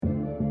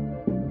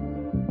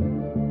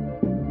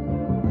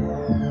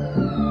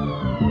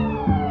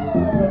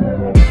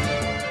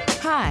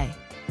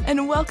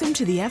and welcome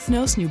to the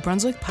Ethnos New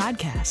Brunswick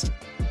podcast.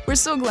 We're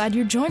so glad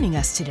you're joining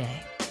us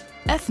today.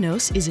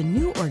 Ethnos is a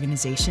new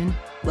organization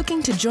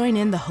looking to join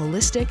in the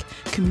holistic,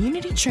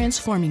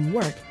 community-transforming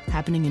work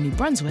happening in New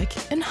Brunswick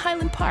and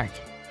Highland Park.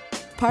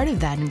 Part of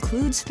that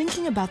includes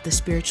thinking about the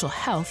spiritual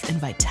health and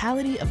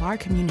vitality of our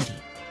community.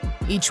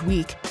 Each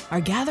week,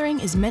 our gathering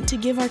is meant to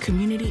give our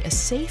community a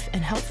safe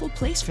and helpful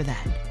place for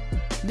that.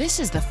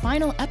 This is the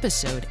final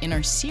episode in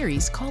our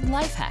series called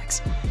Life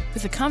Hacks,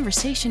 with a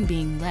conversation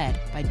being led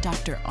by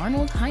Dr.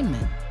 Arnold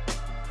Heinemann.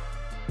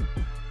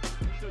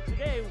 So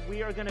today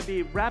we are going to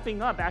be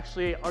wrapping up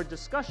actually our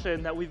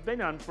discussion that we've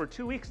been on for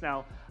 2 weeks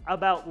now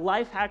about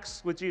life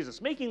hacks with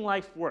Jesus, making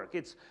life work.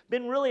 It's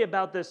been really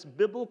about this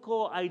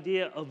biblical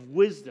idea of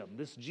wisdom,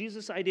 this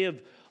Jesus idea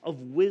of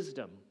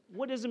wisdom.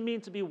 What does it mean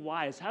to be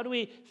wise? How do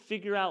we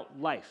figure out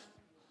life?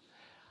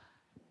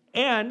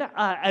 And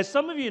as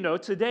some of you know,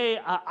 today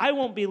I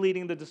won't be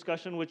leading the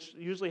discussion, which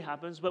usually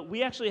happens, but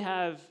we actually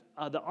have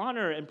the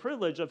honor and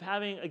privilege of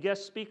having a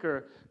guest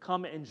speaker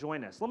come and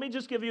join us. Let me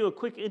just give you a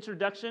quick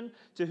introduction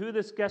to who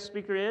this guest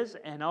speaker is,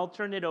 and I'll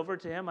turn it over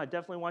to him. I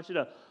definitely want you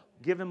to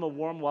give him a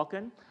warm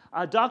welcome.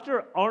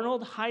 Dr.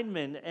 Arnold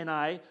Heinemann and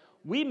I,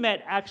 we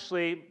met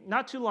actually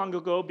not too long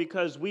ago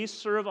because we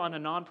serve on a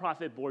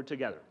nonprofit board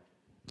together.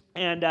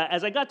 And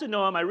as I got to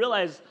know him, I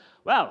realized,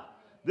 wow,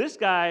 this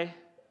guy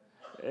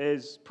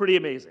is pretty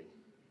amazing.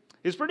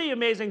 He's pretty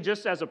amazing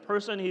just as a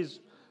person.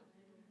 He's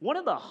one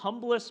of the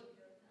humblest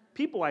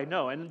people I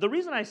know. And the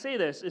reason I say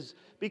this is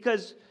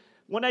because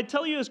when I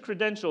tell you his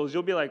credentials,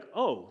 you'll be like,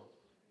 oh,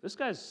 this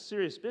guy's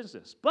serious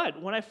business. But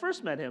when I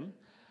first met him,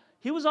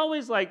 he was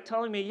always like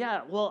telling me,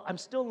 yeah, well, I'm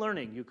still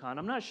learning, Yukon.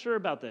 I'm not sure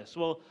about this.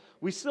 Well,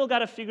 we still got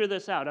to figure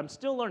this out. I'm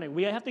still learning.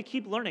 We have to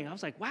keep learning. I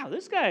was like, wow,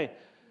 this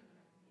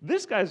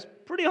guy's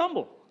pretty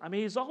humble. I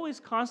mean, he's always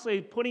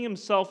constantly putting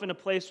himself in a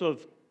place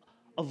of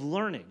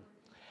learning.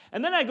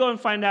 And then I go and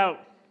find out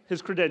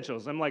his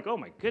credentials. I'm like, oh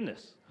my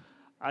goodness.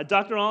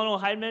 Dr. Arnold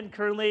Heinemann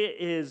currently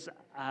is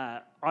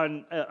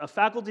a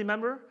faculty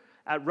member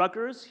at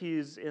Rutgers.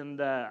 He's in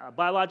the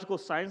biological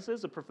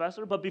sciences, a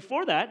professor. But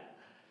before that,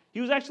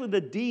 he was actually the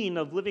dean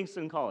of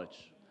Livingston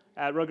College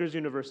at Rutgers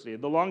University,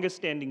 the longest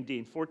standing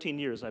dean, 14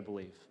 years, I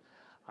believe.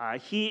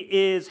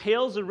 He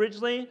hails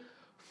originally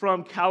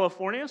from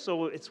California,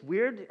 so it's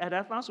weird at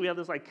Ethnos. We have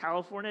this like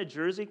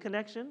California-Jersey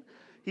connection.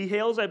 He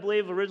hails, I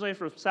believe, originally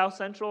from South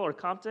Central or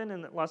Compton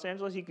in Los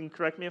Angeles. He can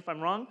correct me if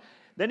I'm wrong.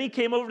 Then he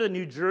came over to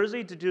New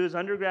Jersey to do his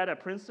undergrad at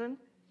Princeton.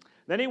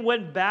 Then he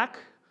went back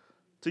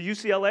to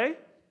UCLA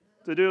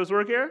to do his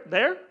work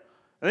there. And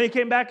then he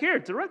came back here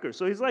to Rutgers.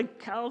 So he's like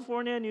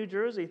California, New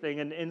Jersey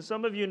thing. And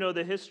some of you know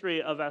the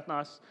history of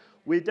Ethnos.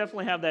 We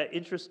definitely have that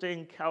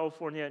interesting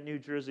California, New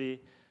Jersey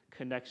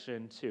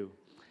connection too.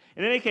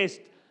 In any case,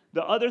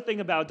 the other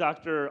thing about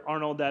Dr.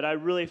 Arnold that I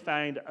really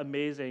find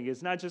amazing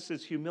is not just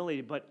his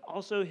humility, but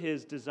also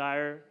his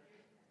desire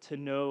to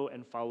know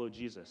and follow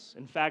Jesus.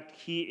 In fact,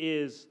 he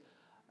is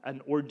an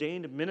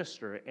ordained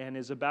minister and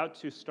is about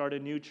to start a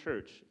new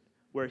church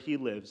where he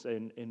lives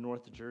in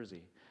North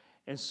Jersey.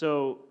 And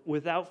so,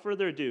 without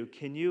further ado,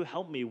 can you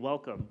help me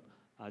welcome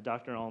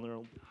Dr.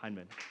 Arnold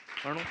Heinemann?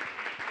 Arnold?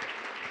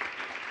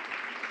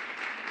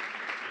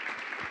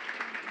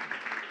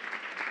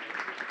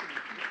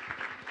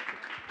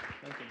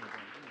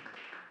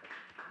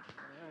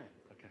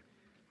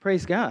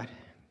 Praise God.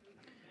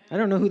 I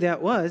don't know who that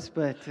was,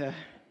 but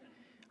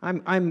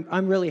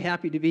I'm really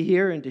happy to be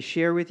here and to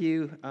share with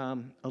you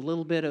a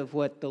little bit of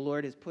what the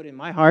Lord has put in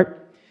my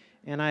heart.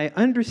 And I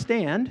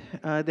understand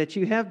that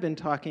you have been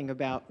talking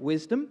about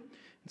wisdom,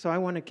 so I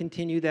want to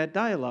continue that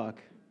dialogue.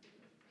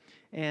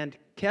 And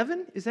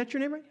Kevin, is that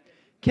your name right?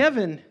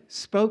 Kevin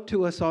spoke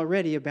to us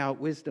already about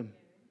wisdom.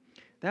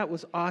 That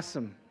was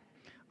awesome.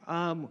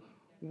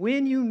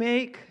 When you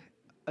make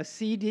a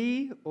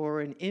CD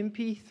or an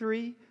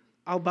MP3,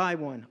 I'll buy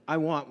one. I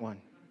want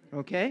one,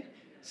 okay?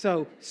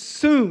 So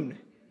soon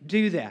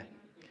do that,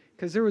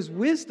 because there is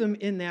wisdom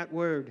in that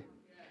word.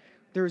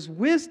 There's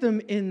wisdom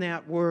in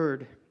that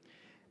word.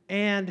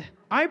 And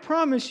I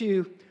promise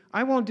you,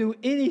 I won't do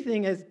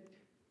anything as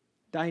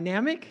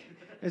dynamic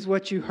as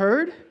what you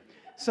heard.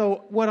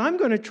 So what I'm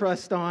going to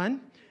trust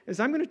on is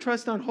I'm going to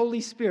trust on Holy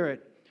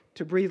Spirit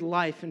to breathe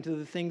life into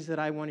the things that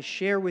I want to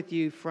share with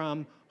you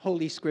from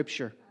Holy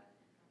Scripture.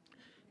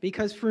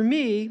 Because for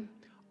me,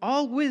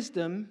 all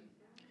wisdom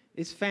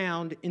is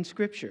found in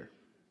Scripture.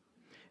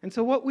 And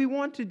so what we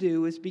want to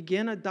do is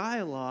begin a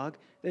dialogue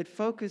that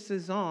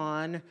focuses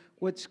on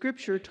what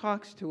Scripture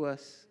talks to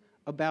us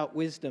about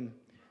wisdom.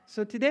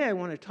 So today I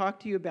want to talk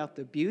to you about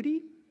the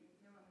beauty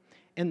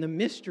and the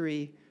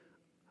mystery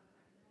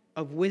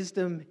of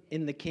wisdom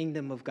in the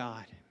kingdom of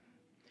God.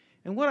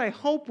 And what I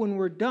hope when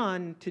we're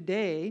done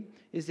today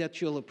is that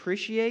you'll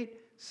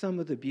appreciate some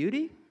of the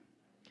beauty,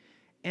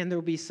 and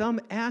there'll be some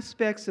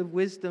aspects of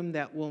wisdom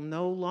that will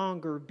no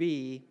longer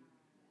be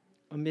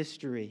a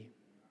mystery.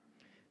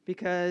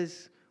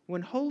 Because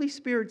when Holy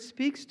Spirit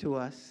speaks to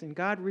us and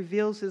God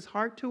reveals his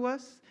heart to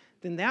us,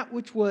 then that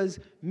which was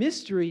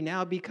mystery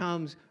now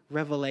becomes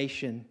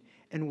revelation,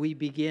 and we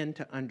begin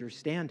to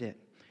understand it.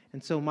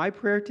 And so my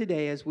prayer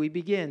today as we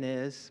begin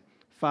is,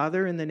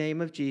 Father, in the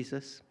name of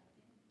Jesus,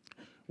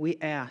 we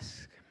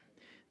ask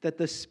that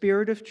the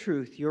Spirit of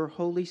truth, your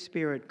Holy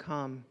Spirit,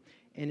 come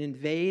and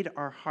invade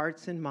our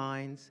hearts and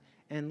minds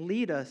and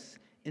lead us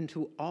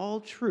into all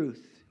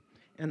truth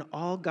and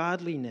all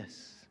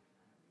godliness.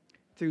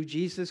 Through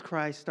Jesus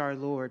Christ our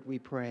Lord, we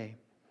pray.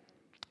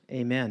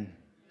 Amen.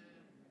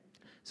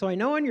 So I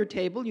know on your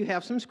table you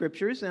have some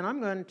scriptures, and I'm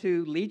going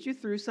to lead you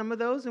through some of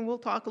those, and we'll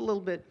talk a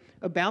little bit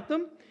about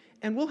them,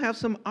 and we'll have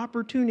some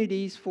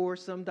opportunities for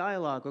some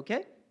dialogue,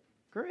 okay?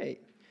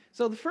 Great.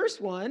 So the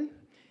first one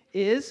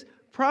is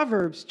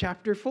Proverbs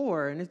chapter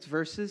 4, and it's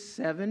verses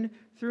 7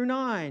 through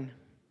 9.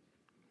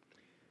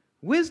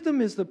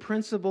 Wisdom is the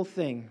principal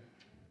thing.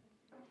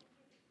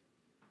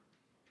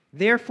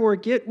 Therefore,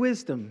 get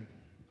wisdom.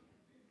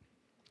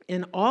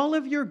 In all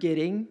of your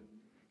getting,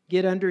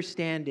 get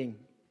understanding.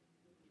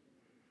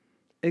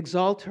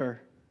 Exalt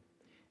her,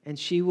 and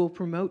she will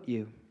promote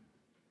you.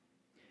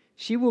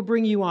 She will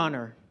bring you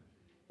honor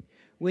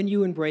when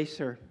you embrace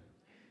her.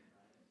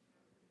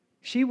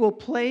 She will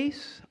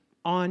place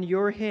on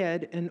your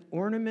head an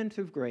ornament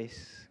of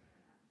grace.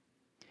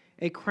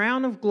 A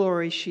crown of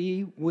glory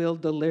she will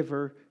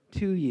deliver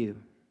to you.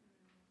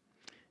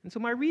 And so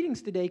my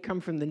readings today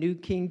come from the New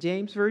King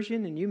James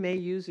Version, and you may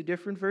use a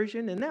different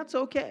version, and that's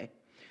okay.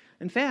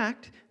 In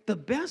fact, the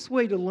best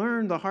way to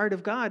learn the heart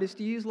of God is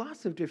to use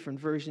lots of different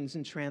versions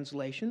and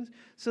translations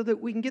so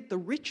that we can get the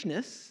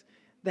richness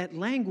that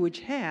language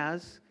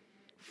has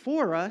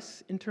for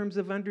us in terms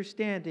of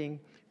understanding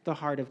the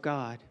heart of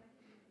God.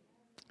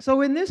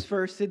 So in this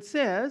verse it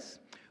says,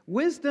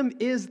 wisdom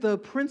is the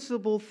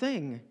principal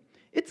thing.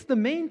 It's the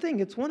main thing.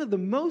 It's one of the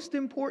most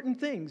important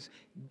things.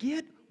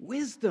 Get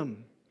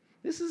wisdom.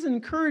 This is an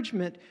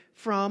encouragement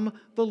from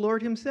the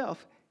Lord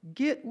himself.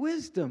 Get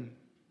wisdom.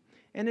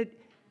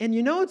 And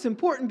you know it's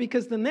important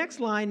because the next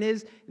line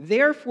is,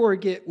 therefore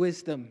get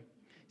wisdom.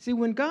 See,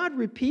 when God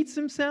repeats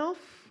himself,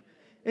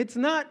 it's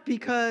not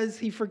because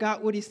he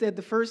forgot what he said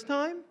the first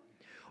time,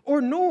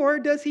 or nor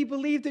does he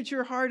believe that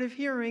you're hard of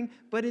hearing,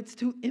 but it's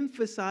to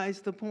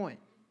emphasize the point.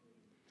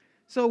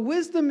 So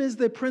wisdom is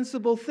the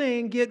principal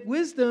thing. Get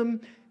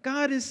wisdom.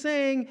 God is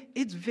saying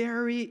it's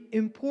very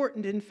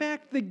important. In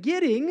fact, the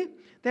getting,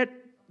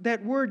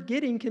 that word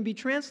getting can be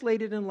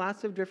translated in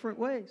lots of different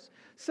ways.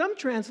 Some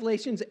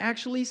translations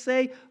actually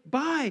say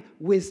buy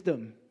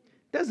wisdom.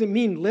 Doesn't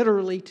mean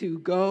literally to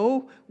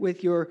go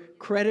with your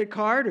credit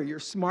card or your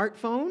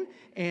smartphone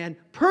and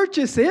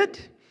purchase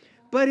it,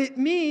 but it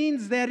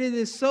means that it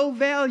is so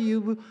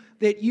valuable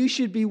that you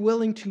should be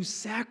willing to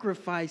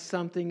sacrifice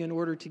something in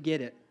order to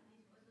get it.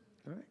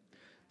 All right.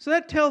 So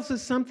that tells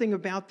us something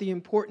about the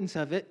importance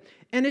of it,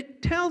 and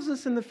it tells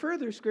us in the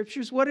further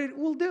scriptures what it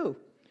will do.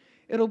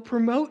 It'll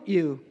promote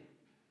you.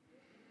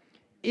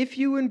 If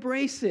you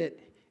embrace it,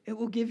 it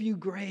will give you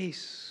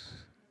grace.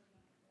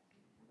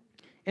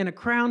 And a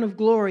crown of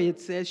glory, it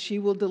says, she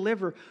will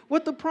deliver.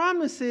 What the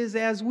promise is,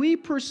 as we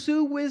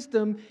pursue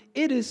wisdom,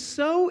 it is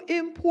so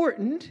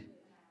important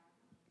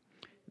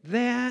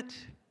that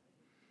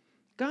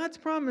God's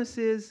promise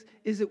is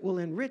it will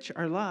enrich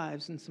our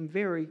lives in some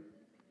very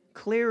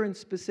clear and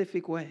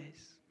specific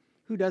ways.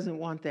 Who doesn't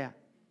want that?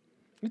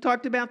 We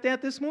talked about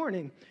that this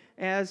morning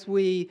as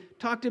we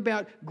talked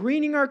about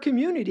greening our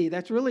community.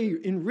 That's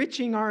really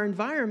enriching our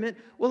environment.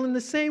 Well, in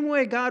the same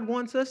way, God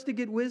wants us to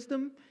get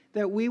wisdom,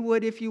 that we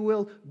would, if you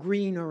will,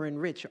 green or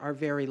enrich our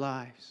very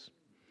lives.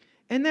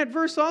 And that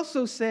verse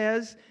also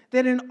says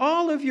that in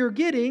all of your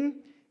getting,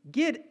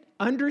 get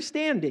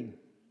understanding.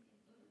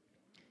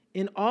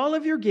 In all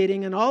of your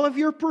getting, in all of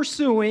your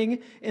pursuing,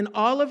 in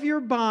all of your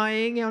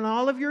buying, and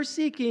all of your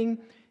seeking,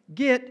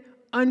 get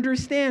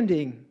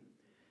understanding.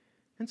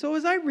 And so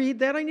as I read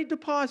that, I need to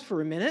pause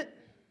for a minute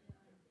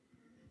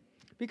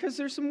because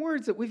there's some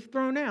words that we've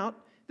thrown out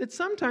that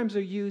sometimes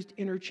are used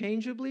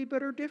interchangeably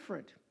but are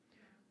different.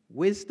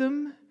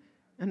 Wisdom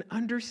and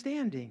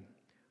understanding.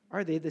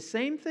 Are they the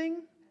same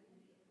thing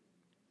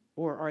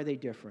or are they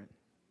different?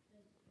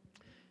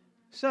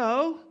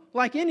 So,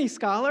 like any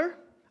scholar,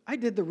 I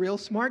did the real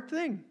smart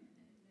thing.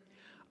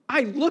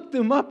 I looked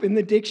them up in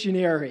the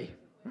dictionary,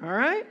 all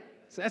right?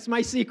 So that's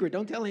my secret.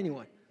 Don't tell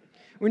anyone.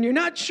 When you're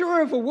not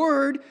sure of a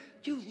word,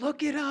 you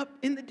look it up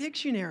in the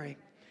dictionary.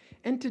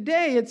 And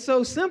today it's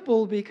so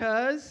simple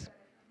because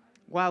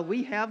while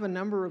we have a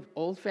number of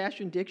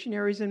old-fashioned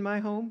dictionaries in my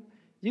home,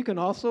 you can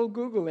also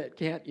Google it,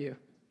 can't you?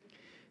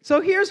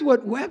 So here's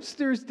what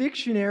Webster's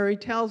Dictionary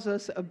tells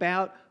us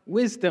about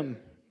wisdom.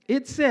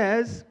 It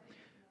says,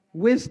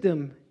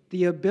 wisdom,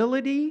 the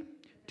ability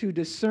to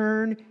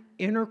discern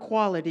inner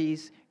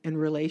qualities and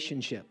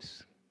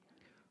relationships.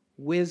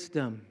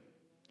 Wisdom,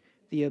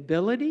 the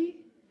ability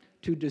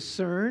to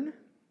discern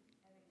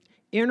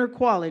inner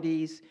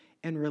qualities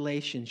and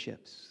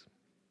relationships.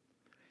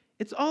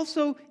 It's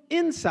also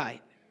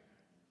insight.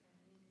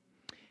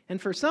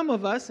 And for some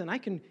of us, and I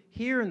can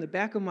hear in the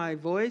back of my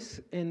voice,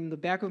 in the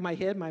back of my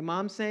head, my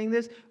mom saying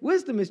this,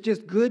 wisdom is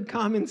just good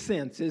common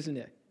sense, isn't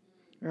it?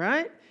 All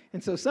right?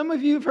 And so some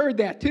of you have heard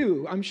that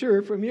too, I'm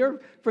sure, from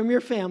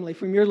your family,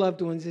 from your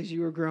loved ones as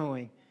you were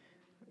growing.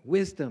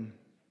 wisdom,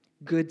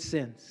 good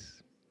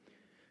sense.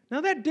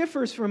 Now that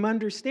differs from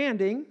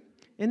understanding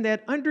in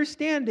that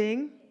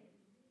understanding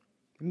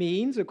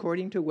means,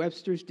 according to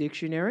Webster's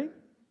dictionary,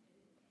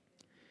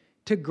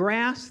 to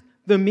grasp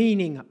the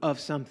meaning of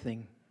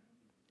something.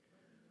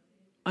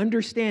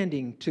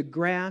 Understanding, to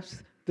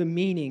grasp the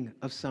meaning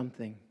of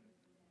something.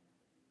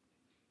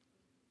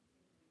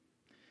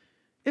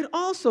 It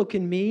also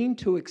can mean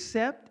to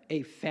accept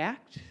a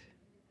fact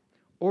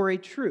or a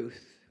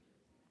truth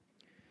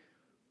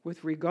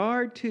with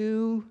regard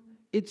to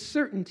its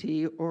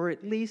certainty, or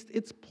at least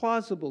its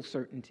plausible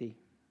certainty.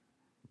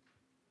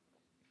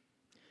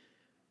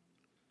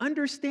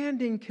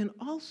 Understanding can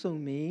also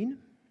mean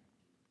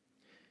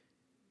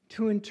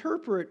to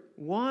interpret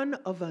one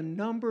of a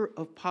number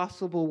of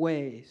possible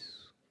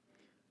ways,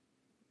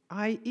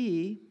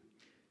 i.e.,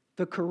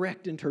 the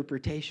correct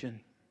interpretation.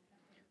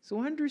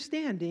 So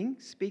understanding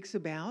speaks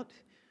about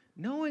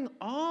knowing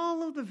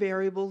all of the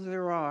variables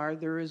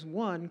there is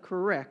one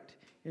correct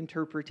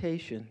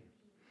interpretation.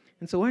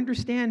 And so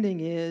understanding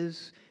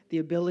is the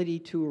ability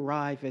to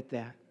arrive at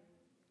that.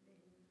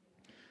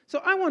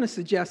 So I want to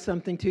suggest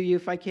something to you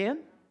if I can.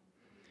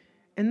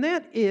 And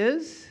that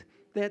is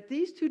that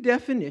these two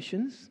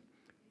definitions,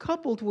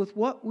 coupled with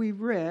what we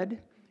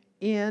read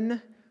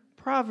in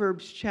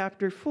Proverbs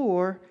chapter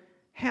 4,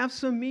 have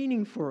some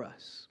meaning for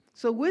us.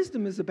 So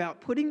wisdom is about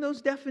putting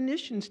those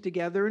definitions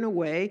together in a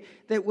way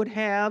that would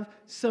have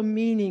some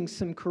meaning,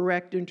 some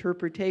correct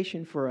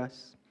interpretation for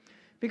us.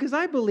 Because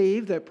I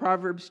believe that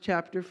Proverbs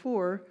chapter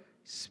 4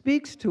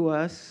 speaks to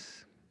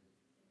us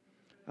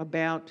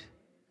about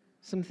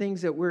some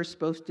things that we're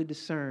supposed to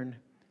discern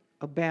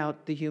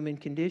about the human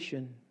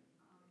condition.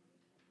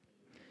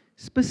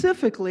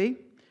 Specifically,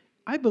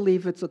 I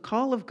believe it's a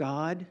call of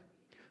God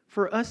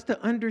for us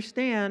to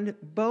understand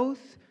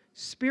both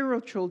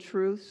spiritual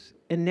truths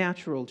and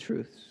natural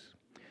truths,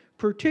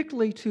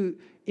 particularly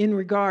in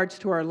regards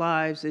to our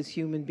lives as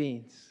human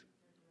beings.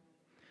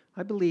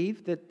 I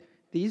believe that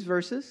these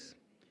verses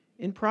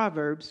in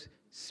Proverbs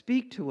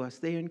speak to us.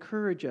 They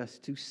encourage us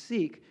to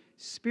seek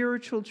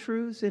spiritual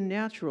truths and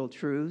natural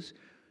truths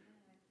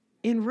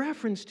in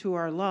reference to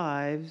our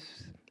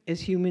lives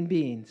as human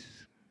beings.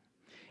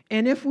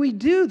 And if we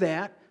do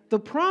that, the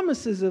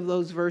promises of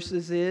those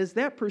verses is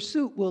that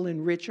pursuit will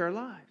enrich our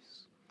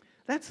lives.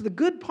 That's the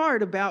good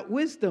part about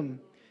wisdom.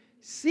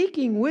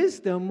 Seeking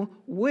wisdom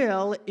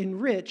will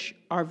enrich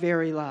our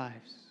very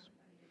lives.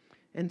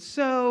 And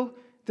so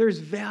there's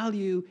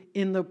value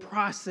in the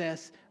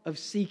process of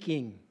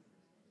seeking.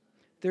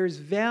 There's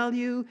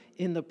value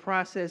in the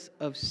process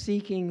of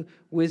seeking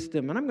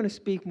wisdom. And I'm going to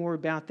speak more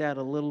about that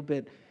a little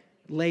bit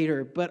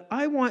later. But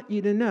I want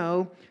you to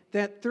know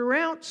that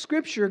throughout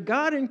Scripture,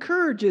 God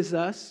encourages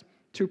us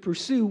to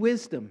pursue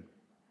wisdom.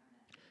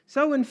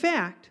 So in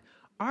fact,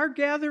 our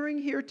gathering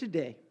here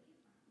today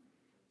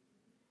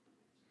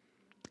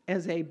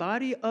as a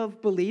body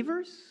of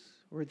believers,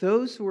 or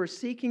those who are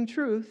seeking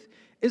truth,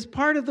 is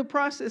part of the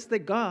process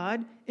that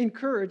God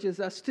encourages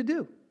us to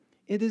do.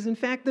 It is, in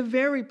fact, the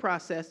very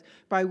process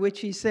by which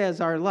He says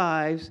our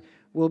lives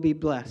will be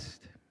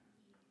blessed.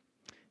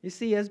 You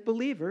see, as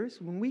believers,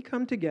 when we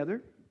come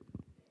together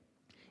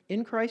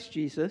in Christ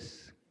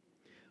Jesus,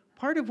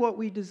 part of what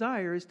we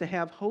desire is to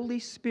have Holy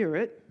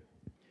Spirit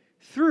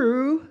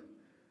through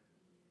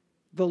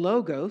the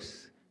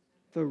Logos,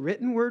 the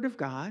written Word of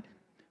God,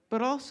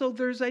 but also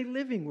there's a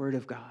living Word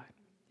of God,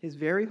 His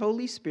very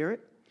Holy Spirit,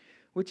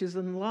 which is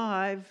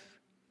alive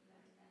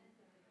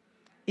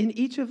in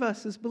each of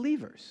us as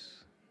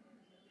believers.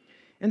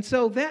 And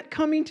so that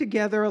coming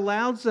together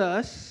allows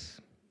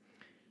us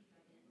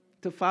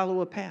to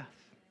follow a path.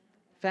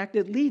 In fact,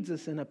 it leads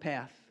us in a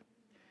path.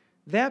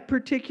 That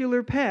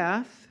particular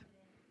path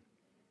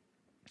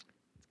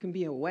can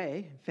be a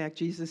way. In fact,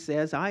 Jesus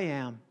says, I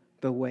am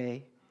the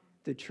way,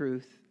 the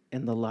truth,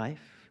 and the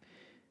life.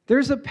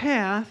 There's a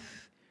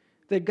path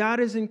that God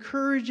is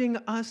encouraging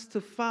us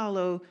to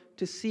follow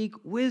to seek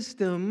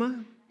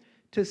wisdom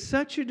to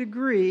such a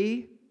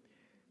degree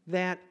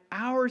that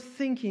our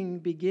thinking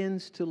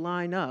begins to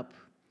line up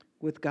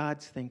with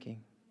God's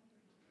thinking.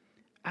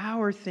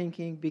 Our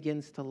thinking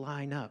begins to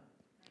line up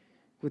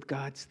with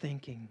God's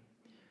thinking.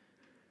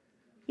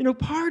 You know,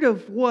 part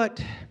of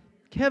what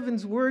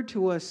Kevin's word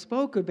to us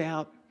spoke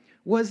about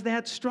was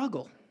that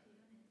struggle.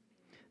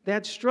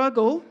 That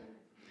struggle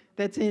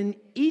that's in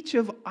each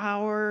of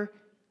our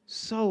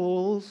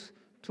souls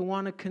to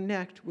want to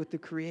connect with the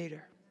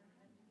Creator.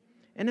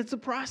 And it's a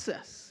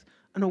process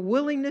and a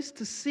willingness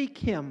to seek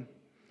Him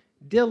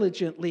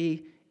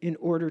diligently in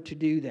order to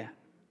do that.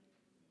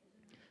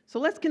 So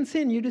let's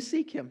continue to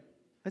seek Him.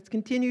 Let's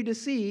continue to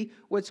see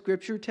what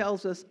Scripture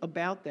tells us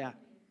about that.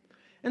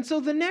 And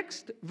so the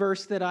next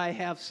verse that I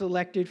have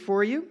selected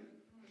for you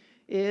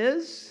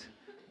is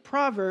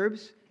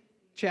Proverbs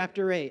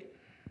chapter 8.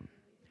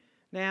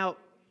 Now,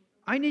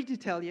 I need to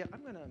tell you,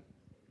 I'm going to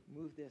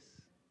move this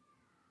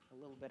a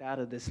little bit out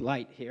of this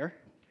light here.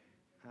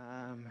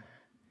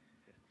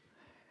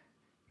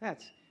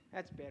 That's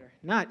better.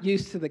 Not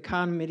used to the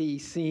comedy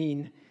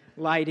scene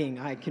lighting,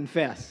 I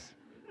confess.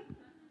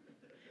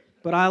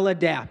 but I'll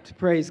adapt.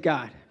 Praise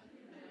God.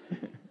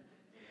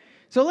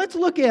 So let's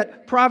look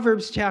at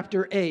Proverbs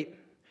chapter 8.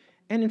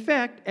 And in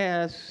fact,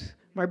 as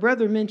my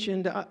brother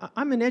mentioned,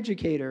 I'm an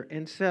educator,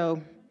 and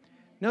so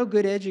no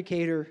good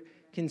educator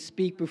can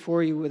speak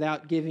before you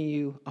without giving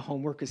you a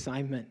homework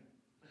assignment.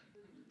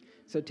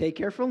 So take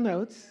careful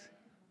notes.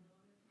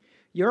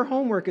 Your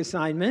homework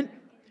assignment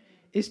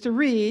is to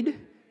read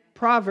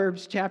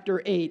Proverbs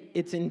chapter 8.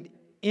 It's in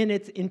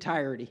its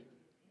entirety.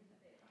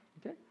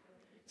 Okay?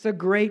 It's a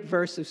great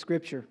verse of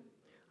Scripture.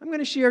 I'm going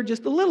to share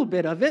just a little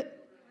bit of it,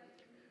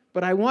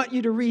 but I want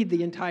you to read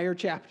the entire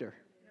chapter.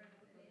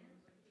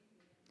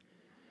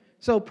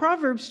 So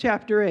Proverbs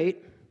chapter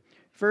 8,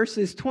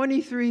 verses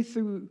 23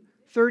 through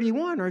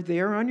 31 are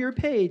there on your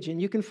page,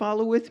 and you can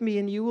follow with me,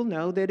 and you will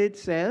know that it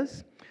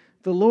says,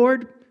 "The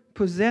Lord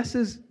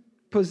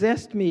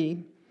possessed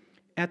me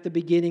at the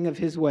beginning of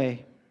his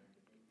way.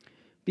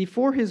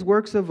 Before his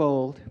works of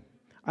old,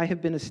 I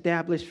have been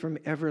established from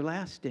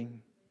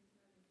everlasting.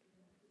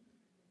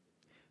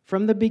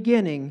 From the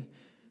beginning,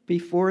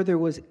 before there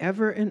was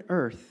ever an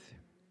earth,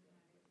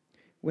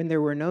 when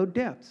there were no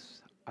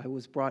depths, I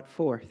was brought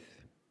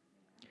forth.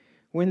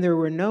 When there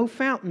were no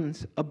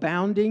fountains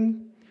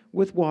abounding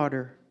with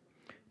water,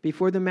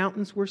 before the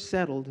mountains were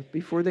settled,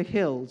 before the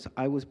hills,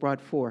 I was brought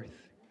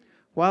forth.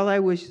 While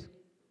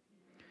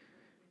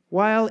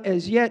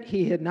as yet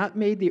he had not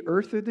made the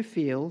earth or the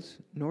fields,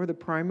 nor the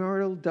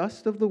primordial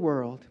dust of the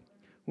world,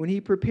 when he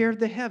prepared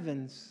the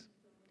heavens,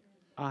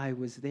 I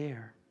was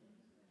there.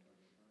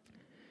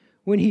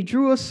 When he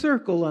drew a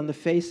circle on the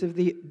face of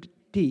the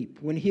deep,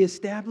 when he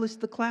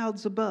established the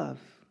clouds above,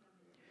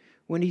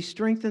 when he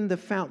strengthened the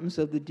fountains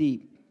of the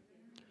deep,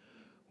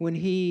 when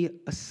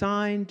he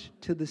assigned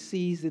to the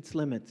seas its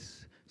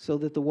limits, so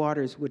that the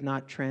waters would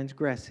not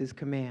transgress his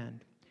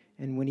command,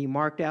 and when he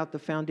marked out the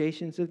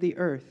foundations of the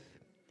earth,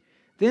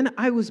 then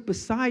I was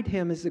beside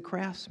him as a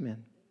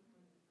craftsman,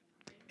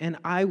 and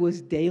I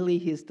was daily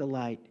his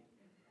delight,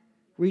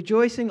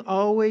 rejoicing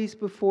always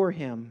before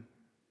him,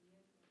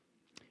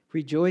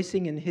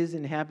 rejoicing in his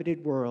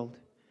inhabited world,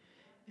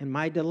 and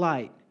my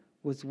delight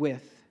was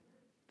with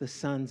the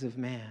sons of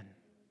man."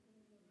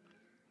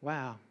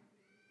 Wow.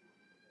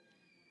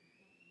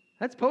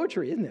 That's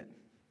poetry, isn't it?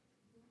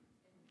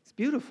 It's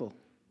beautiful.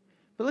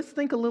 But let's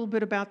think a little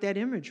bit about that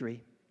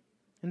imagery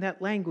and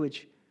that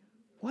language.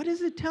 What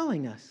is it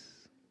telling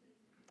us?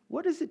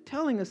 What is it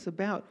telling us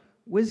about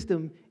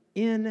wisdom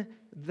in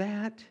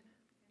that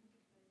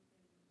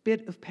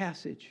bit of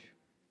passage?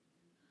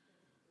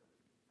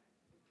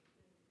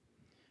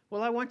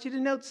 Well, I want you to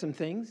note some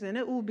things, and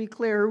it will be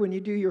clearer when you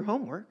do your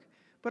homework,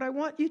 but I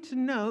want you to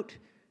note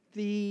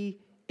the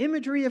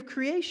imagery of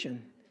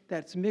creation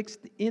that's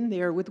mixed in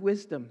there with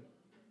wisdom.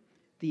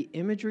 The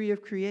imagery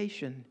of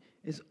creation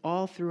is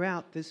all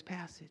throughout this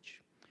passage.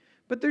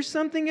 But there's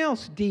something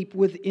else deep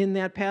within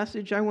that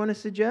passage I want to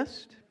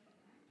suggest.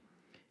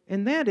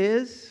 And that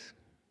is,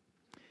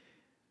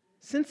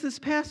 since this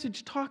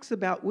passage talks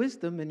about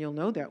wisdom, and you'll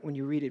know that when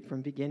you read it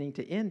from beginning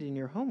to end in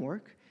your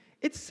homework,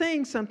 it's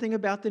saying something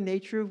about the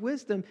nature of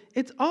wisdom.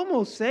 It's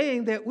almost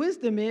saying that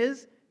wisdom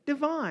is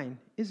divine,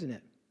 isn't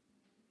it?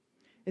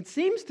 It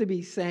seems to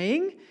be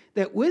saying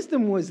that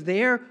wisdom was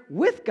there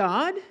with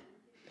God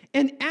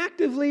and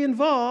actively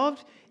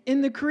involved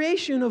in the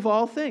creation of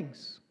all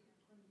things.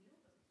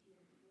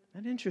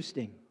 Isn't that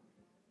interesting?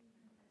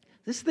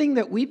 This thing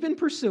that we've been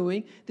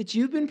pursuing, that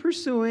you've been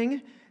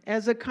pursuing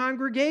as a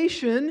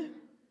congregation,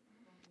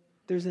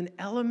 there's an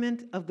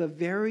element of the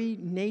very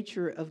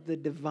nature of the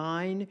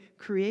divine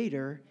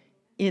creator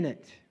in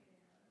it.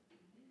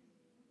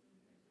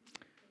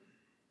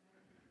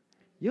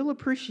 You'll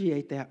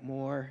appreciate that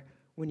more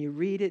when you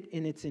read it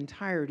in its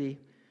entirety.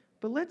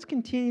 But let's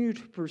continue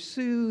to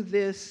pursue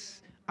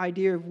this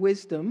idea of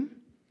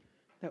wisdom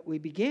that we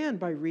began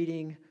by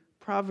reading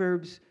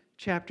Proverbs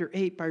chapter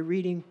 8, by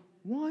reading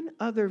one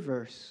other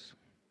verse.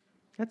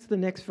 That's the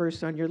next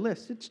verse on your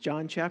list. It's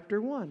John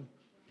chapter 1.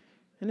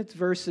 And it's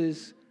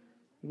verses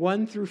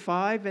 1 through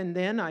 5, and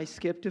then I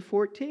skip to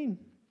 14.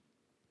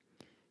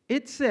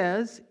 It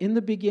says, "In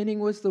the beginning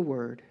was the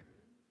Word,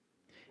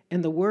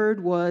 and the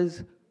Word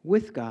was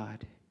with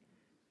God,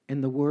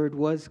 and the Word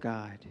was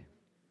God.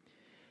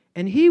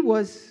 And he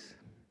was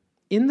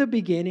in the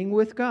beginning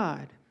with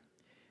God,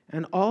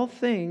 and all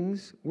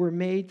things were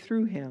made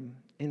through him,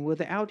 and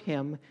without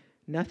him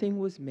nothing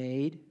was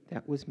made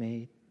that was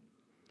made.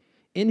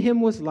 In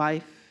him was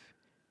life,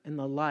 and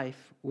the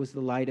life was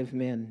the light of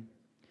men.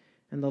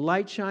 And the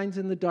light shines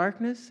in the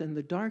darkness, and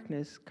the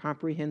darkness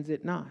comprehends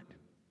it not."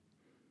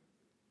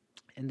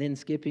 And then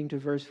skipping to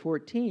verse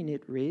 14,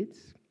 it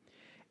reads,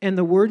 "And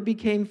the Word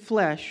became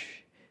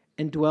flesh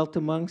and dwelt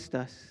amongst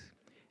us,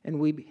 and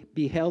we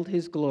beheld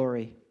his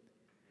glory,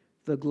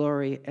 the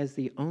glory as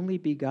the only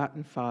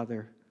begotten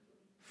Father,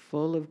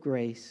 full of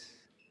grace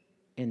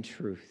and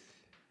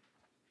truth."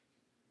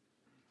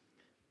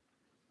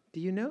 Do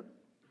you note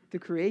the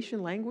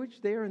creation language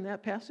there in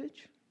that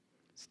passage?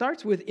 It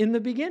starts with "in the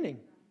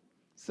beginning."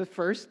 It's the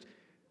first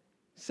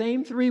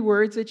same three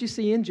words that you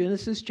see in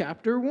Genesis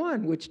chapter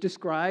 1, which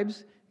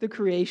describes the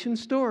creation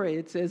story.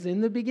 It says,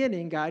 in the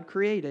beginning, God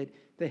created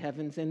the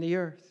heavens and the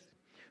earth.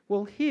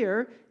 Well,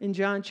 here in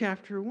John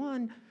chapter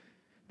 1,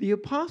 the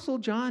Apostle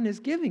John is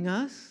giving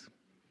us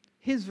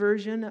his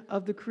version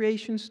of the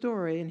creation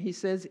story. And he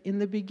says, in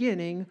the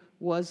beginning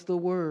was the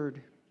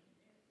Word.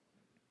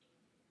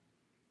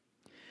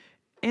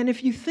 And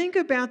if you think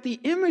about the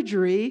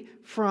imagery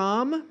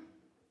from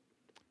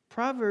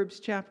Proverbs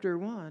chapter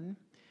 1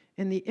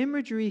 and the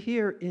imagery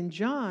here in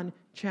John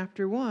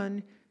chapter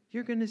 1,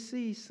 you're going to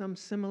see some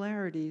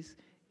similarities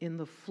in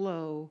the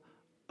flow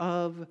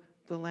of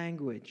the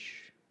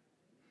language.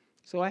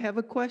 So I have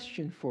a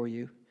question for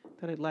you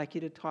that I'd like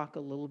you to talk a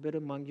little bit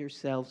among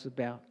yourselves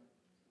about.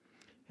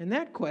 And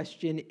that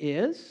question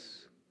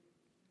is,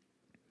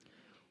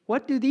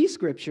 what do these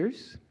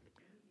scriptures,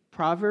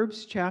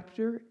 Proverbs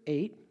chapter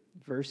 8,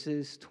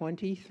 verses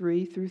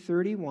 23 through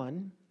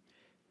 31,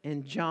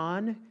 and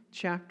John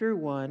chapter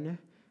 1,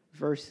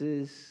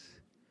 verses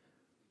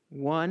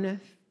 1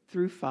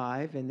 through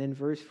 5, and then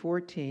verse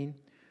 14,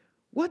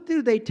 what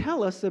do they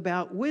tell us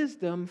about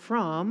wisdom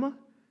from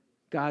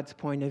God's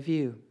point of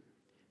view?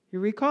 You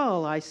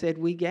recall I said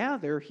we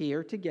gather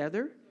here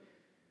together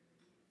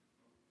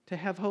to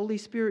have Holy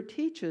Spirit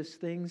teach us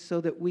things so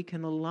that we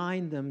can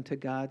align them to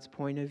God's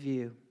point of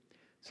view.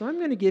 So I'm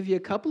going to give you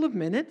a couple of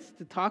minutes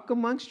to talk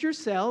amongst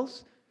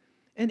yourselves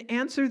and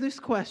answer this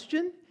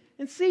question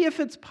and see if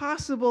it's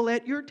possible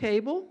at your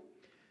table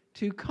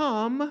to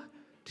come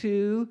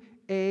to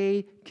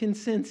a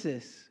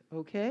consensus,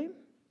 okay?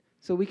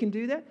 So we can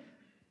do that.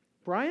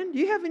 Brian, do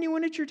you have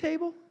anyone at your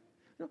table?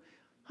 No?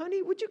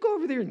 Honey, would you go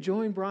over there and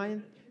join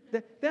Brian?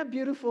 That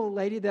beautiful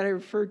lady that I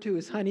referred to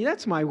as Honey,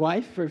 that's my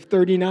wife for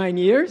 39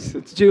 years.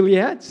 It's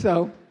Juliet.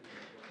 So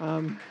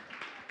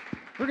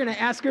we're going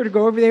to ask her to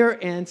go over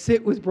there and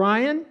sit with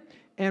Brian,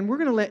 and we're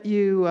going to let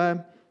you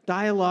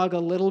dialogue a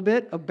little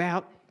bit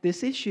about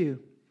this issue.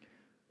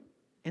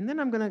 And then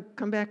I'm going to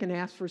come back and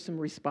ask for some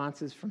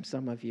responses from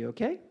some of you,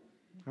 okay?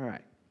 All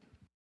right.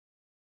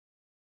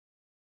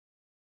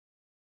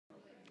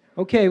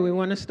 Okay, we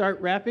want to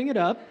start wrapping it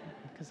up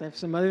because I have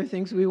some other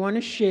things we want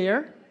to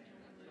share.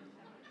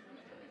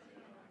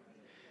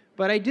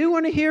 But I do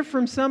want to hear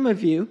from some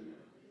of you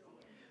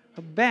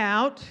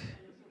about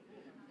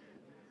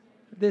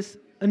this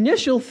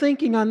initial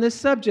thinking on this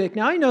subject.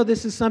 Now, I know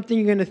this is something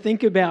you're going to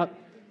think about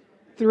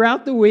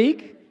throughout the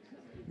week,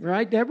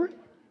 right, Deborah?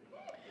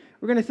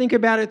 We're going to think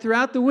about it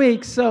throughout the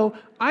week, so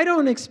I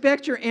don't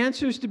expect your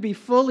answers to be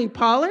fully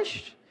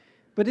polished,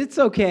 but it's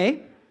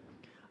okay,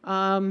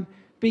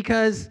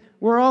 because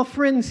we're all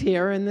friends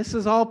here, and this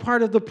is all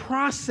part of the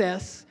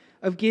process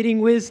of getting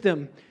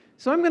wisdom.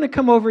 So I'm going to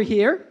come over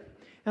here,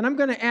 and I'm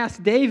going to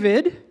ask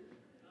David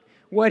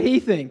what he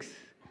thinks.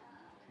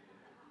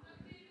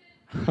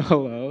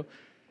 Hello.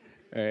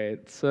 All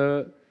right.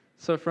 So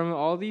from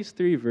all these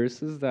three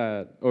verses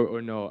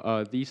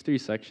these three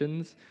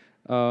sections,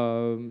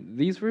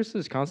 these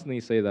verses constantly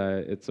say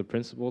that it's a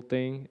principle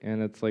thing,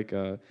 and it's like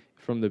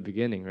from the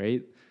beginning,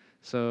 right?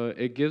 So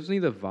it gives me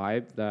the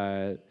vibe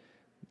that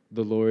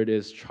the Lord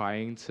is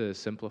trying to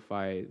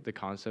simplify the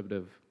concept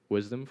of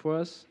wisdom for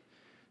us.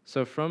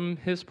 So from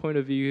his point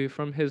of view,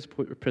 from his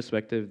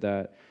perspective,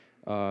 that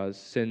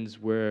since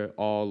we're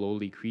all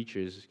lowly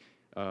creatures,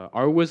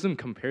 our wisdom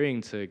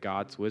comparing to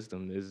God's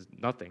wisdom is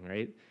nothing,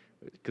 right?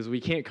 Because we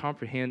can't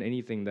comprehend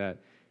anything that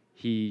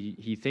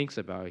he thinks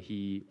about,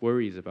 he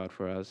worries about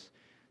for us.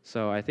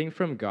 So I think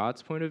from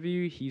God's point of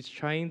view, he's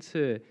trying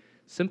to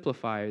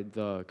simplify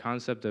the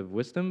concept of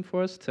wisdom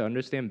for us to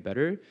understand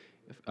better,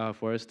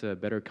 for us to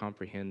better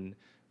comprehend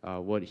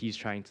what he's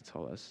trying to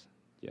tell us.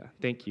 Yeah,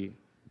 thank you.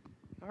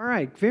 All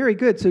right, very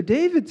good. So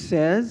David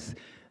says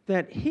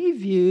that he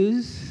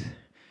views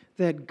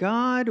that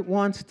God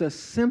wants to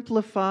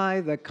simplify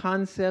the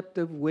concept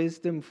of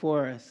wisdom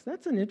for us.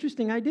 That's an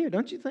interesting idea,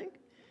 don't you think?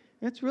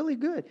 That's really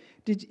good.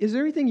 Is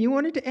there anything you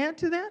wanted to add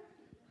to that?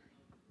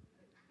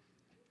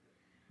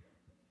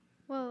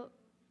 Well,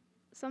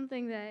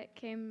 something that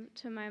came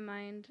to my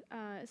mind,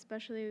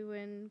 especially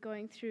when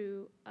going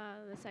through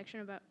the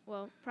section about,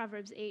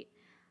 Proverbs 8,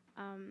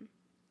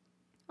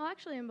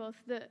 actually in both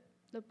the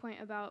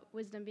point about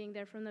wisdom being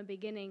there from the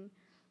beginning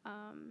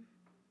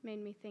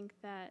made me think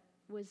that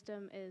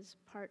wisdom is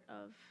part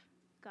of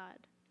God.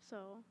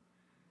 So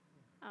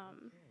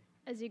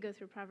as you go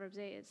through Proverbs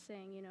 8, it's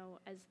saying,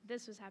 as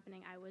this was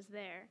happening, I was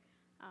there.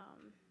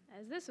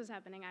 As this was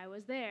happening, I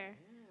was there.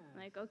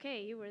 Yeah. Like,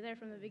 okay, you were there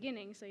from the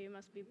beginning, so you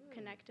must be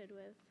connected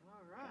with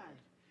God.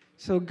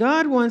 So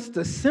God wants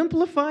to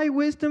simplify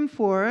wisdom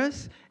for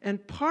us,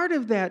 and part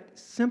of that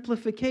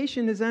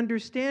simplification is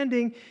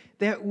understanding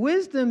that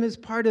wisdom is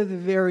part of the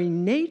very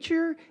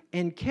nature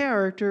and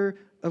character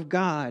of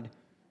God.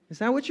 Is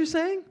that what you're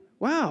saying?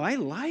 Wow, I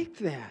like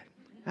that.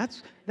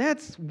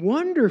 That's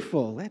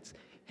wonderful. That's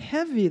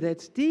heavy,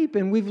 that's deep,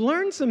 and we've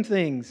learned some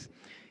things.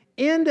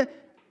 And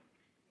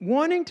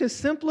wanting to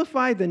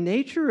simplify the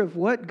nature of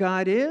what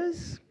God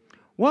is,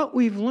 what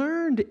we've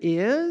learned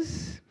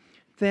is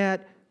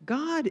that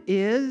God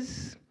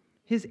is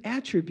his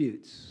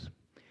attributes.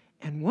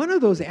 And one of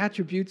those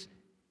attributes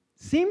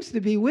seems to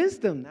be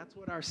wisdom. That's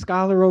what our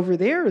scholar over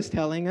there is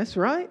telling us,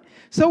 right?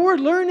 So we're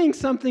learning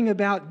something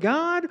about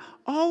God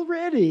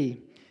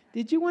already.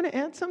 Did you want to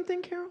add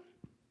something, Carol?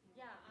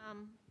 Yeah,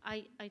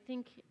 I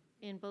think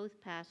in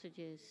both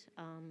passages,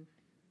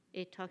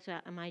 it talks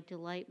about, my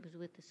delight was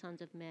with the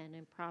sons of men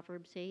in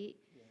Proverbs 8.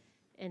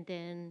 Yeah. And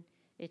then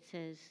it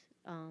says,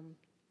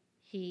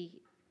 he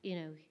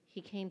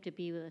came to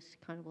be with us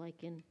kind of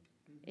like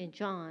in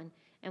John,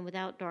 and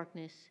without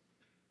darkness,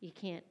 you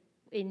can't,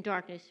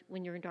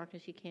 when you're in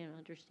darkness, you can't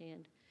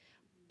understand.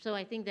 So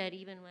I think that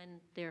even when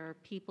there are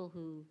people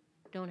who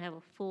don't have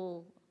a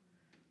full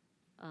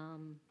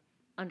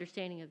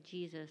understanding of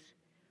Jesus,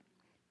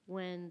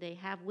 when they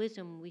have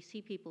wisdom, we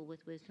see people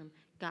with wisdom,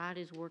 God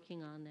is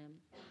working on them.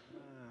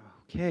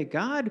 Okay,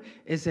 God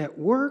is at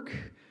work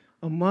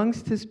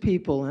amongst his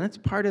people, and that's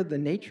part of the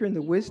nature and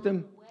the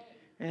wisdom.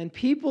 And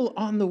people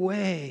on the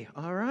way,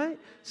 all right?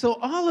 So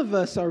all of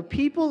us are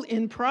people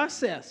in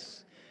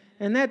process.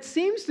 And that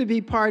seems to be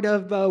part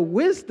of the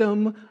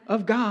wisdom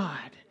of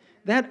God,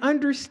 that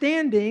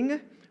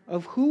understanding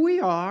of who we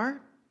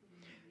are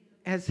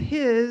as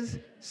his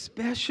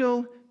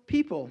special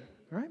people,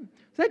 right?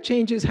 So that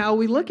changes how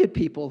we look at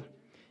people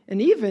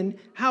and even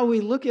how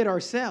we look at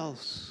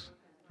ourselves,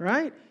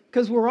 right?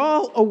 Because we're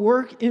all a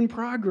work in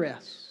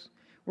progress.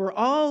 We're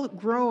all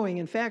growing.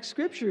 In fact,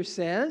 Scripture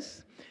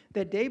says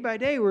that day by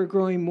day we're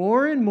growing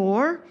more and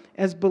more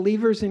as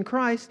believers in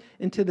Christ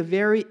into the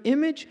very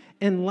image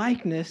and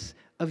likeness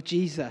of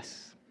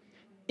Jesus.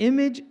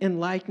 Image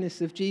and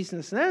likeness of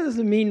Jesus. And that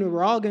doesn't mean that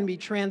we're all going to be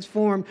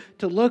transformed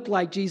to look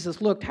like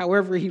Jesus looked,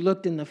 however he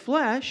looked in the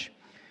flesh.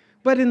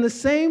 But in the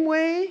same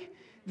way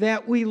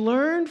that we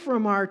learned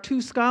from our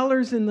two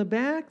scholars in the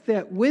back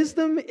that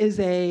wisdom is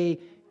a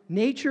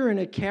nature and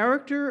a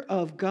character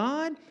of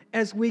God,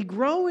 as we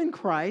grow in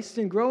Christ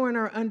and grow in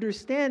our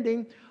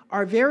understanding,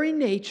 our very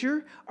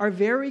nature, our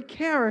very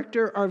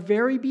character, our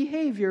very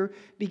behavior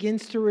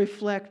begins to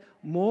reflect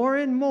more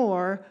and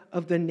more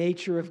of the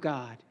nature of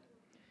God.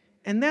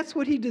 And that's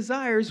what he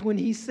desires when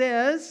he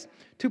says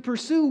to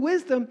pursue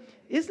wisdom.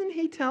 Isn't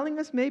he telling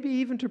us maybe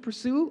even to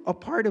pursue a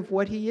part of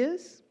what he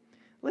is?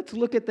 Let's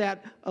look at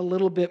that a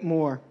little bit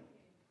more.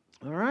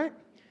 All right?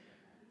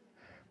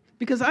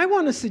 Because I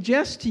want to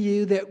suggest to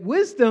you that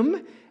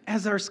wisdom,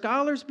 as our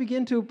scholars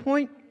begin to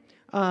point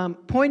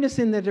us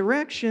in the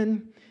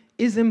direction,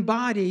 is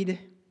embodied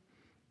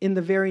in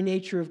the very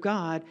nature of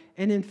God.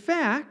 And in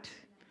fact,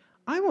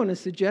 I want to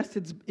suggest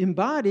it's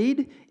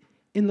embodied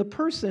in the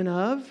person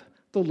of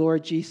the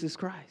Lord Jesus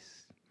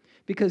Christ.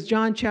 Because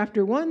John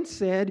chapter 1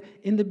 said,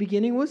 in the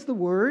beginning was the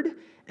Word,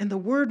 and the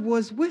Word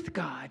was with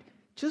God.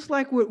 Just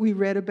like what we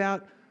read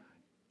about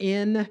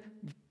in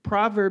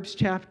Proverbs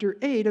chapter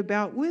 8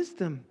 about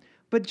wisdom.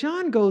 But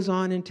John goes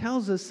on and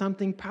tells us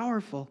something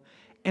powerful.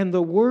 And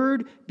the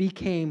Word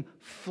became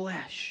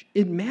flesh.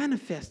 It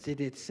manifested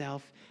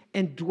itself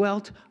and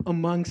dwelt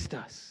amongst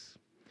us.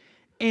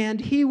 And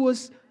he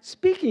was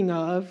speaking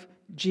of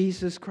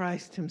Jesus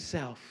Christ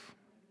himself.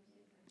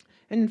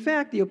 And in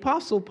fact, the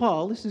Apostle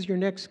Paul, this is your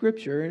next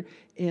scripture,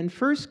 in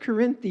 1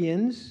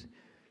 Corinthians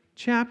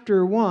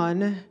chapter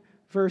 1,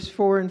 verse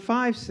 4 and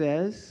 5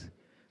 says,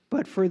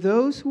 "But for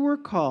those who were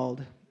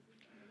called,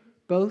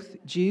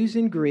 both Jews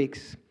and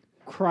Greeks,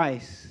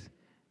 Christ,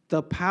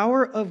 the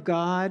power of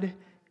God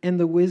and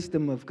the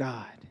wisdom of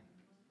God."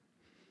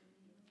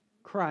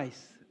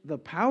 Christ, the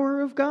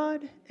power of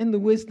God and the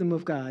wisdom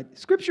of God.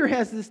 Scripture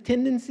has this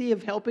tendency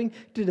of helping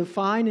to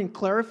define and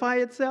clarify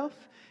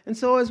itself. And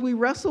so as we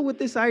wrestle with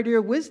this idea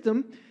of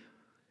wisdom,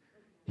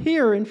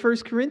 here in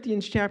 1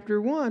 Corinthians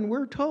chapter 1,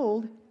 we're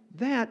told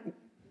that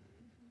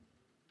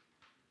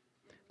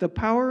the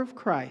power of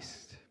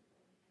Christ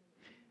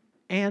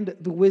and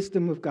the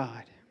wisdom of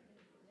God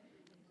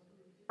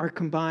are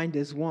combined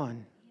as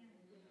one.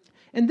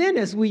 And then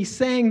as we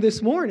sang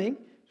this morning,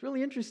 it's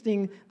really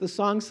interesting, the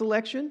song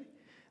selection.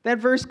 That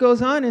verse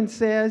goes on and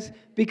says,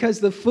 because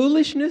the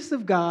foolishness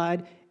of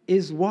God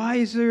is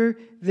wiser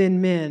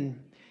than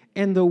men,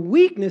 and the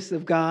weakness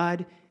of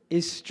God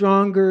is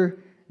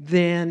stronger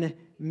than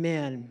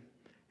men.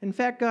 In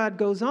fact, God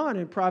goes on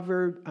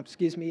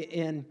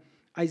in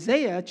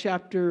Isaiah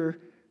chapter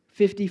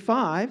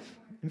 55,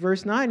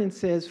 verse 9, and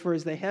says, "For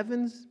as the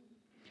heavens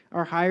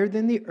are higher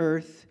than the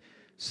earth,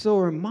 so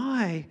are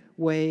my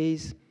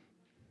ways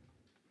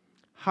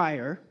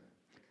higher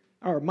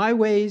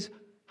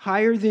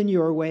than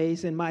your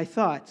ways, and my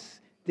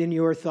thoughts than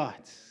your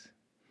thoughts."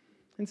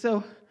 And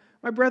so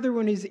my brother,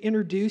 when he's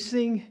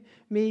introducing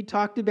me,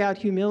 talked about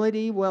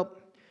humility. Well,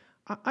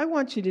 I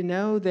want you to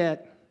know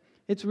that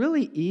it's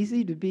really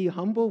easy to be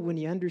humble when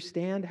you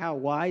understand how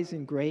wise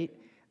and great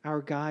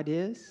our God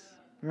is,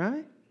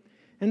 right?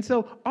 And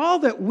so all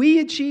that we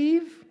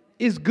achieve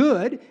is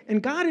good,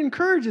 and God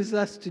encourages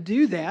us to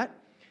do that.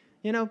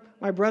 You know,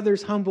 my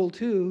brother's humble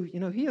too. You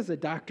know, he has a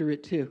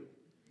doctorate too,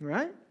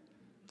 right?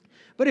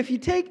 But if you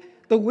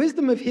take the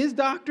wisdom of his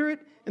doctorate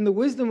and the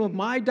wisdom of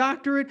my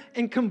doctorate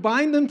and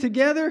combine them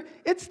together,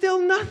 it's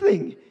still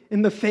nothing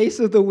in the face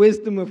of the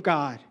wisdom of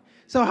God.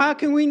 So how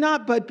can we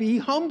not but be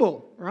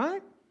humble,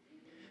 right?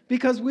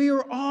 because we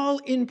are all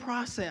in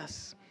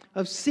process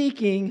of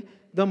seeking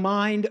the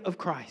mind of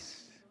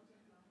Christ.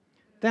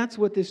 That's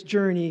what this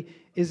journey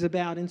is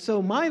about. And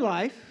so my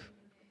life,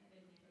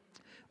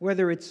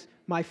 whether it's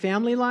my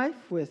family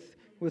life with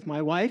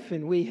my wife,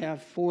 and we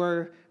have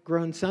 4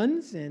 grown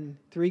sons and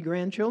 3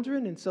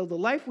 grandchildren, and so the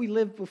life we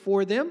live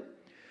before them,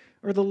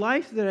 or the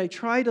life that I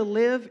try to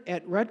live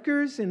at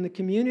Rutgers in the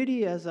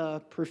community as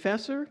a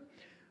professor,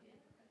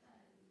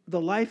 the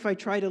life I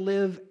try to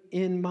live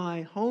in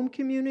my home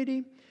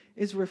community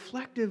is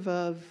reflective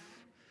of,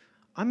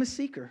 I'm a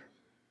seeker.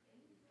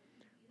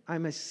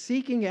 I'm a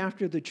seeking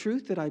after the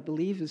truth that I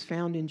believe is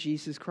found in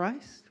Jesus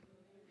Christ.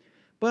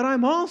 But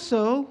I'm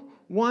also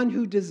one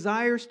who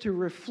desires to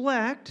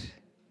reflect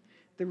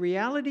the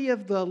reality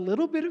of the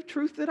little bit of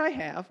truth that I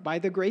have by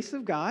the grace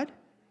of God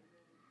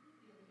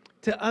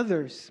to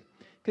others.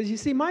 Because you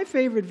see, my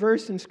favorite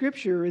verse in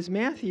Scripture is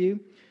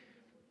Matthew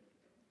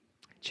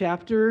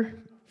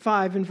chapter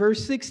 5 and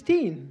verse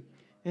 16.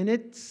 And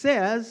it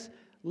says,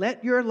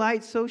 "Let your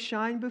light so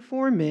shine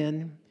before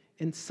men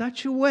in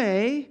such a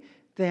way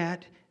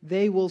that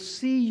they will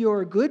see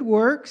your good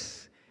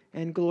works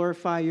and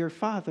glorify your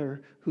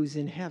Father who's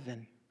in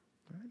heaven."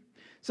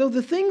 So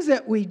the things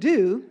that we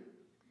do,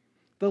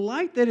 the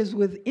light that is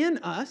within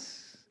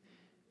us,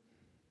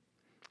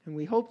 and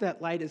we hope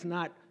that light is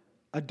not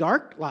a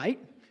dark light,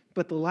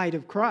 but the light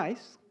of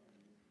Christ,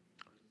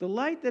 the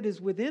light that is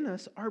within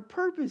us, our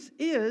purpose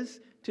is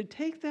to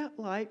take that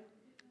light,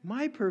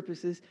 my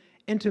purposes,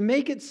 and to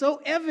make it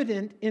so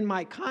evident in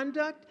my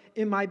conduct,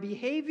 in my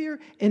behavior,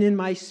 and in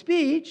my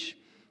speech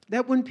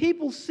that when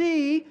people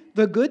see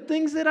the good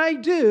things that I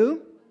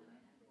do,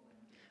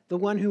 the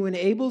one who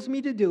enables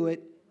me to do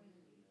it,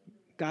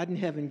 God in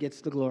heaven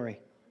gets the glory.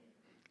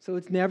 So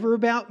it's never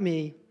about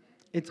me.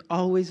 It's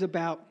always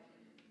about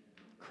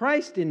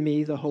Christ in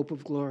me, the hope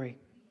of glory.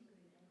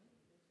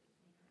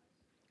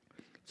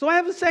 So I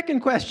have a second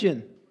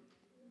question.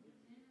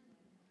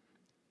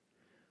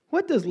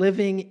 What does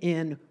living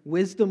in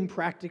wisdom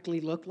practically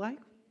look like?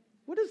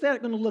 What is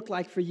that going to look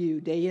like for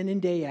you day in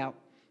and day out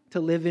to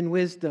live in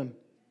wisdom?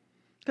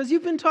 Because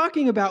you've been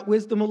talking about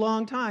wisdom a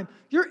long time.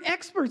 You're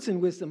experts in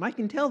wisdom. I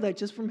can tell that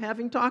just from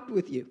having talked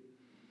with you.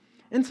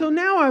 And so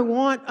now I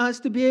want us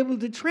to be able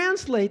to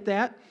translate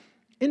that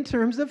in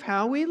terms of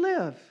how we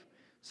live.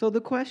 So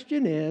the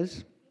question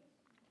is,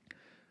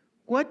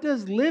 what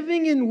does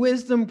living in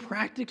wisdom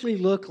practically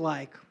look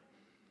like?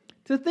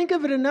 To think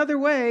of it another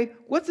way,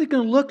 what's it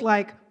going to look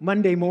like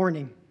Monday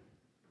morning?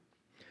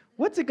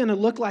 What's it going to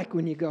look like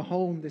when you go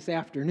home this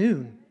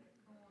afternoon?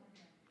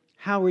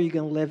 How are you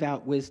going to live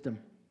out wisdom?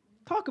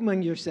 Talk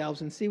among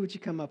yourselves and see what you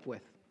come up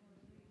with.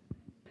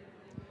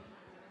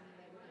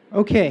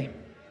 Okay.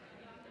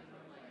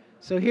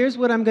 So here's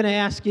what I'm going to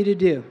ask you to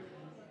do.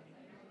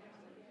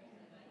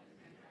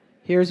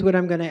 Here's what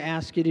I'm going to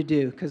ask you to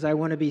do, because I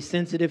want to be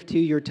sensitive to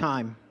your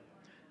time.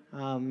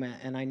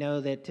 And I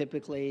know that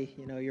typically,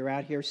 you're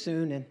out here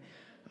soon. And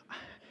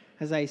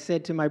as I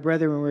said to my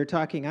brother when we were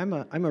talking, I'm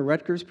a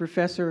Rutgers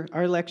professor.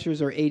 Our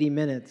lectures are 80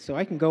 minutes, so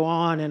I can go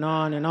on and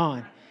on and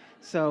on.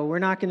 So we're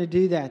not going to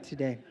do that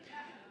today.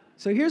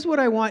 So here's what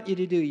I want you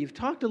to do. You've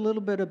talked a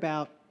little bit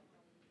about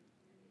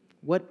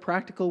what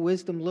practical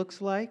wisdom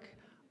looks like.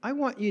 I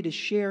want you to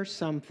share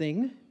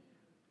something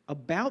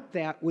about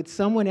that with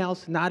someone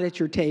else not at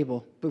your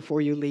table before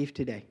you leave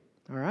today,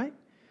 all right?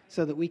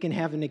 So that we can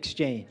have an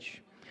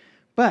exchange.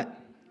 But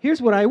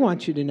here's what I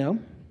want you to know,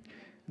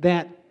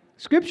 that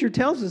Scripture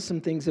tells us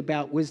some things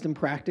about wisdom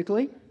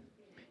practically.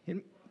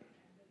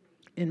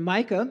 In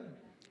Micah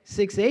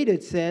 6:8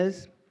 it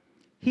says,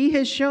 "He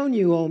has shown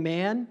you, O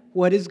man,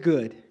 what is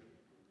good."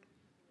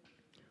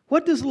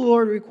 What does the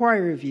Lord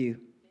require of you?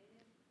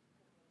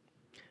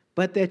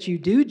 But that you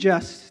do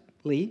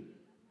justly,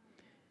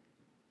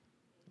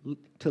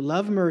 to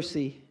love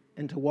mercy,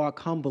 and to walk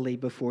humbly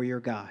before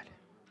your God.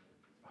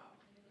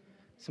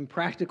 Some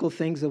practical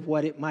things of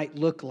what it might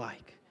look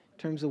like in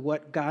terms of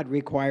what God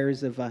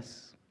requires of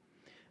us.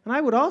 And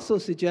I would also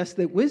suggest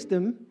that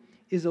wisdom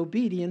is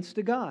obedience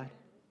to God.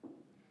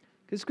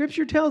 Because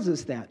Scripture tells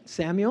us that.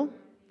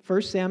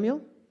 1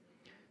 Samuel,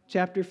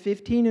 chapter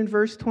 15 and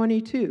verse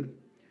 22.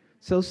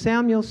 So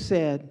Samuel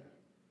said,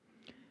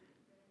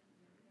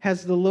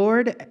 the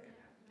Lord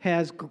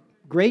has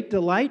great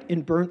delight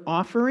in burnt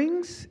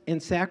offerings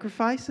and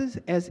sacrifices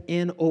as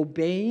in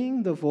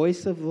obeying the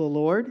voice of the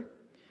Lord.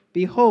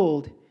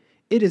 Behold,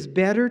 it is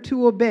better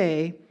to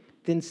obey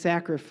than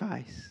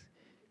sacrifice,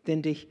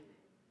 and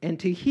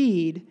to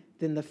heed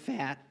than the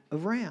fat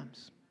of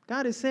rams.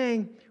 God is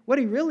saying what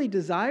he really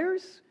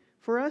desires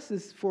for us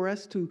is for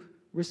us to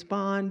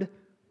respond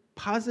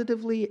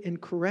positively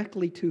and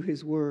correctly to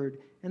his word.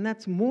 And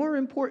that's more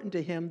important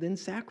to him than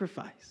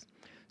sacrifice.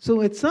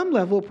 So at some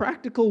level,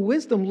 practical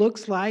wisdom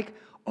looks like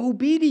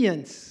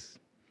obedience.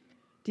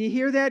 Do you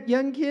hear that,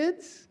 young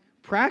kids?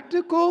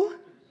 Practical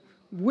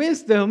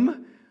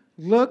wisdom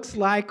looks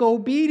like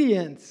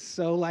obedience.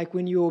 So like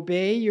when you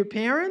obey your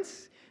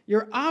parents,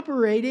 you're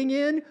operating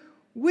in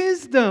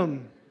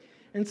wisdom.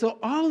 And so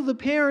all of the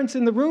parents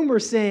in the room are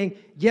saying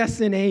yes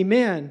and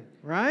amen,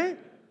 right?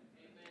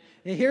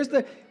 And here's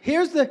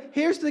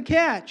the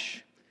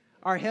catch.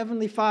 Our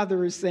Heavenly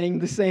Father is saying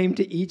the same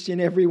to each and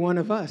every one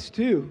of us,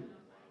 too.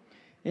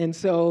 And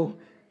so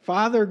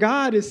Father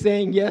God is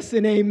saying yes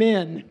and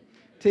amen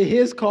to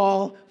his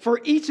call for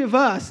each of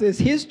us as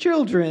his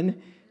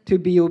children to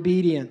be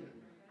obedient.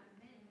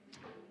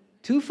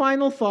 Two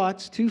final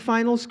thoughts, two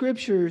final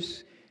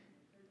scriptures.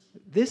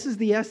 This is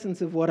the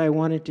essence of what I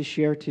wanted to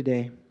share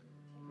today.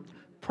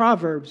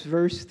 Proverbs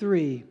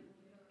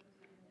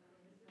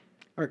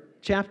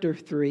chapter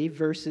 3,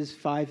 verses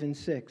 5 and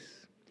 6.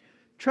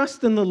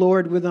 Trust in the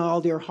Lord with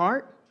all your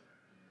heart.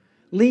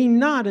 Lean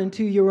not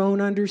unto your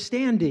own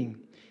understanding.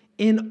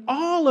 In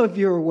all of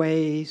your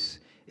ways,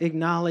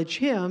 acknowledge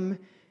him,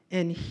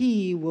 and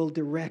he will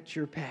direct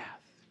your path.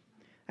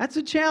 That's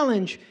a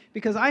challenge,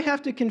 because I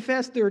have to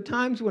confess there are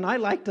times when I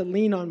like to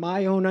lean on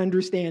my own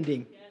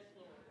understanding.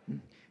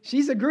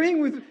 She's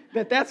agreeing with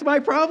that's my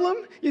problem.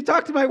 You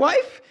talk to my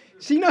wife,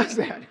 she knows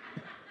that.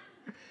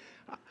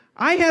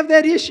 I have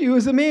that issue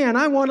as a man.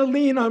 I want to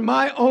lean on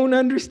my own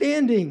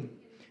understanding.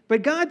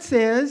 But God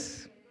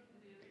says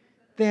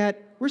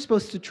that we're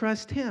supposed to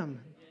trust him.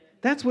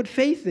 That's what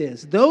faith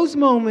is. Those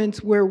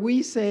moments where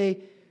we say,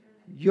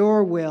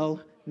 your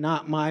will,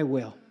 not my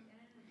will.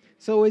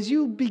 So as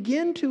you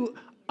begin to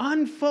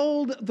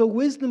unfold the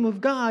wisdom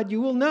of God,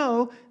 you will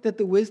know that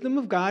the wisdom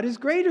of God is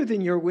greater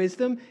than your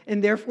wisdom,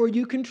 and therefore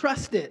you can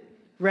trust it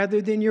rather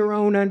than your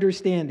own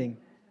understanding.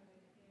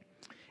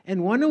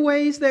 And one of the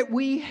ways that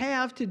we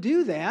have to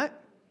do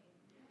that,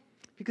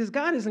 because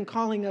God isn't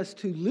calling us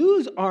to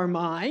lose our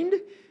mind,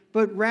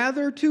 but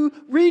rather to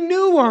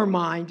renew our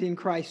mind in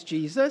Christ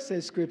Jesus,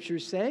 as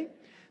scriptures say.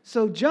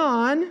 So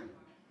John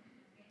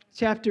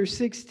chapter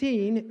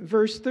 16,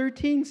 verse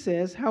 13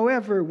 says,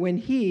 however, when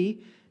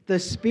he, the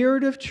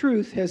Spirit of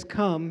truth, has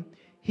come,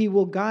 he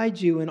will guide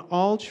you in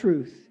all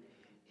truth.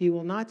 He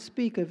will not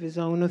speak of his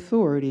own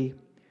authority,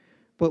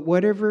 but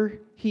whatever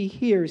he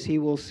hears, he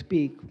will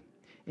speak,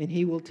 and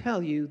he will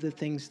tell you the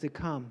things to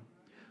come.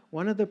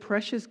 One of the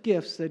precious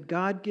gifts that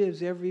God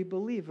gives every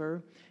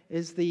believer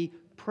is the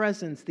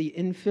presence, the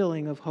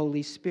infilling of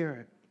Holy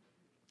Spirit.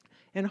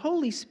 And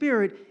Holy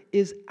Spirit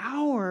is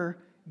our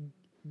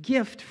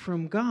gift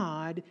from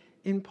God,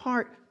 in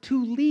part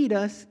to lead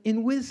us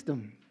in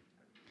wisdom,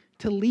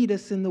 to lead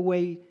us in the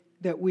way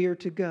that we are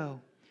to go.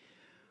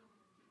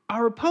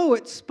 Our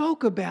poet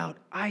spoke about,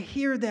 I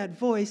hear that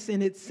voice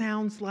and it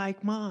sounds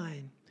like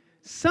mine.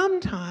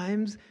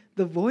 Sometimes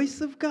the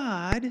voice of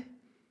God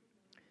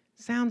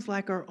sounds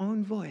like our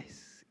own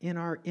voice in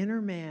our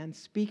inner man,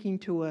 speaking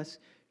to us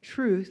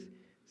truth.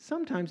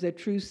 Sometimes that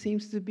truth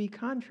seems to be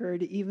contrary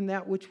to even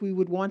that which we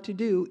would want to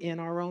do in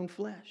our own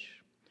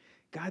flesh.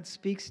 God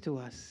speaks to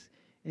us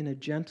in a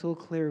gentle,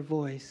 clear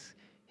voice,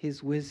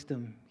 his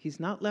wisdom. He's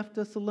not left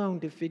us alone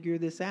to figure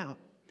this out.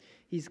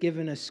 He's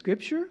given us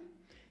scripture.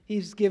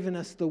 He's given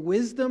us the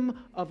wisdom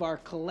of our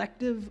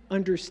collective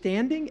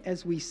understanding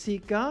as we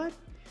seek God.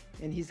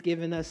 And he's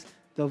given us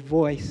the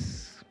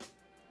voice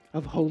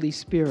of Holy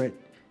Spirit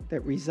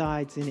that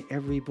resides in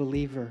every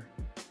believer.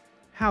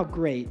 How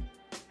great,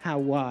 how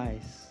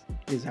wise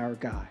is our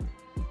God.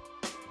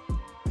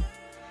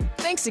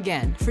 Thanks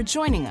again for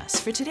joining us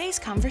for today's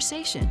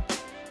conversation.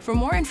 For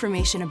more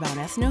information about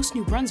Ethnos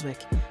New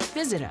Brunswick,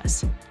 visit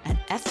us at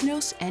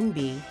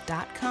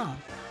ethnosnb.com.